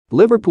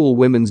Liverpool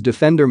Women's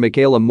defender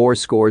Meikayla Moore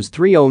scores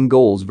 3 own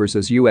goals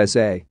versus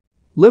USA.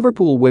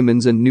 Liverpool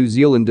Women's and New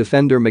Zealand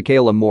defender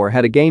Meikayla Moore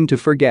had a game to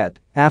forget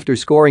after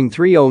scoring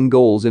 3 own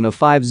goals in a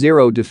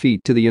 5-0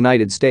 defeat to the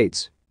United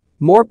States.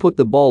 Moore put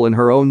the ball in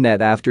her own net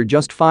after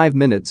just 5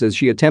 minutes as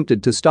she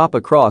attempted to stop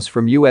a cross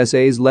from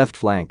USA's left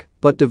flank,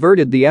 but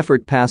diverted the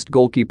effort past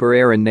goalkeeper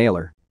Erin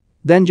Naylor.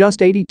 Then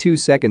just 82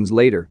 seconds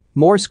later,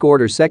 Moore scored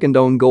her second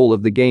own goal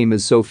of the game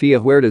as Sofia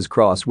Huerta's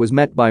cross was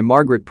met by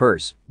Margaret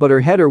Pearce, but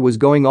her header was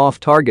going off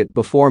target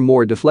before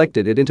Moore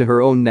deflected it into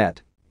her own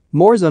net.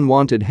 Moore's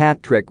unwanted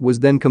hat trick was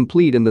then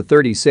complete in the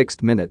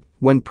 36th minute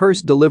when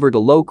Pearce delivered a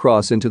low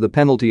cross into the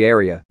penalty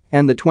area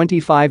and the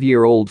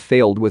 25-year-old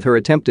failed with her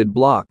attempted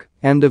block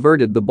and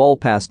diverted the ball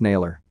past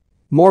Naylor.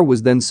 Moore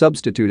was then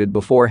substituted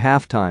before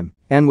halftime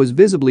and was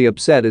visibly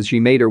upset as she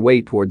made her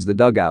way towards the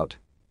dugout.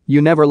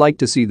 "You never like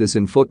to see this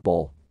in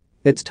football.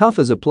 It's tough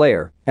as a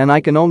player and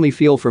I can only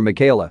feel for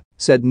Meikayla,"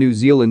 said New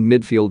Zealand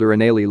midfielder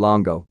Aneli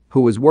Longo,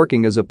 who was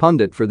working as a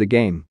pundit for the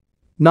game.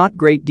 Not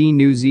great.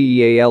 New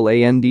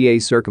Zealand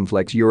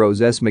circumflex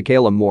Euros s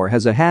Meikayla Moore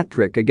has a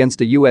hat-trick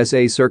against a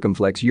USA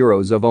circumflex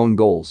Euros of own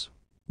goals.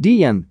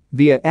 DN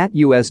via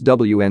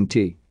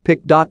 @USWNT.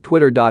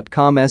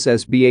 pic.twitter.com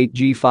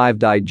SSB8G5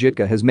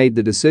 Jitka has made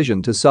the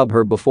decision to sub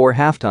her before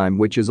halftime,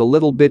 which is a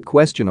little bit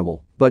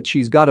questionable, but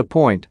she's got a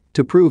point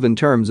to prove in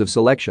terms of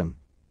selection.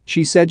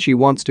 She said she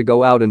wants to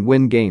go out and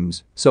win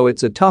games, so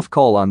it's a tough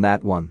call on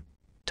that one.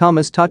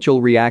 Thomas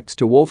Tuchel reacts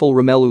to woeful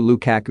Romelu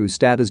Lukaku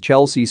stat as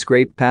Chelsea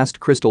scraped past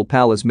Crystal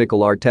Palace. Mikel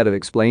Arteta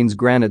explains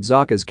Granit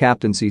Xhaka's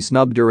captaincy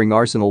snub during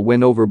Arsenal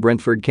win over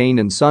Brentford. Kane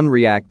and Son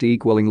react to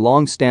equaling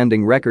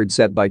long-standing record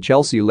set by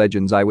Chelsea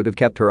legends. "I would have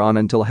kept her on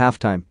until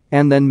halftime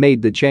and then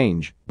made the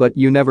change, but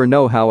you never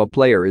know how a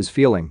player is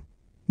feeling.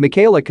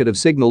 Meikayla could have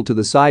signaled to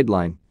the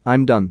sideline,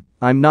 'I'm done,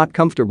 I'm not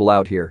comfortable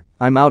out here,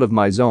 I'm out of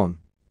my zone.'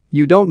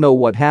 You don't know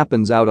what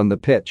happens out on the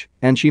pitch,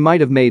 and she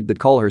might have made the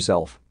call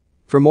herself."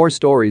 For more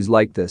stories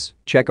like this,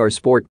 check our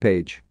sport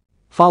page.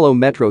 Follow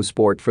Metro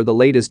Sport for the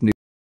latest news.